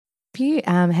you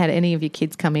had any of your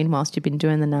kids come in whilst you've been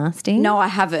doing the nasty? No, I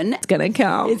haven't. It's going to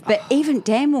come. But even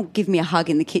Dan will give me a hug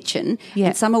in the kitchen, Yeah.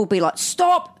 and Summer will be like,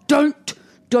 "Stop! Don't!"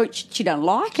 She don't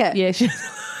like it. Yeah.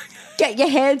 Get your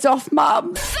hands off,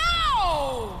 Mum. So,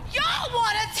 y'all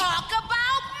want to talk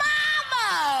about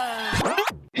mama?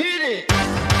 Hit it!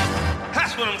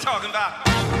 That's what I'm talking about.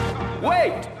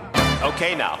 Wait!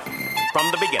 Okay, now,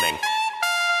 from the beginning.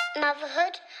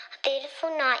 Motherhood, a beautiful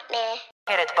nightmare.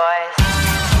 Hit it, boys.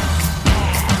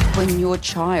 When your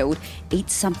child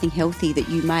eats something healthy that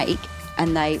you make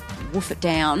and they woof it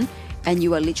down, and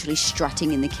you are literally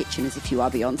strutting in the kitchen as if you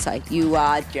are Beyonce. You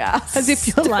are just... As if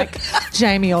you're like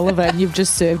Jamie Oliver and you've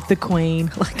just served the Queen.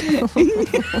 Like,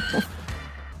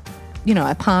 you know,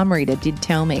 a palm reader did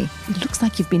tell me, it looks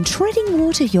like you've been treading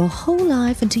water your whole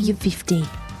life until you're 50.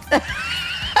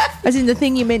 As in the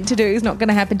thing you meant to do is not going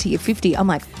to happen till you're 50. I'm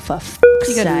like, for fuck's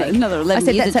You got sake. another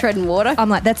 11 years of treading water. I'm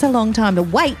like, that's a long time to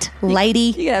wait, lady.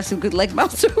 You're going to have some good leg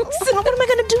muscles. What am I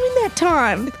going to do in that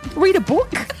time? Read a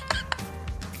book?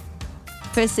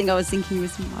 First thing I was thinking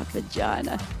was my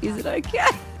vagina. Is it okay?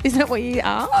 Is that what you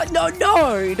are? Oh, no,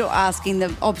 not asking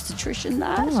the obstetrician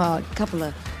that. Oh.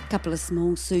 Couple of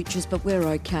small sutures, but we're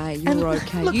okay. You're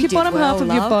okay. Look, you your did bottom well, half of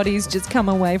your love. body's just come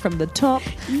away from the top,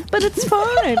 but it's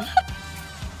fine.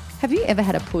 Have you ever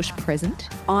had a push present?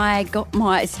 I got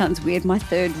it sounds weird, my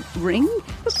third ring.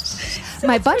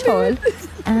 My butthole.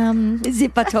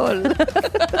 Zip butthole.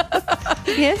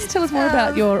 Yes, tell us more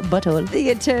about your butthole. The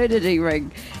eternity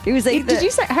ring. It was either... Did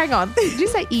you say, hang on, did you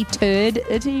say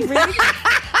eternity ring?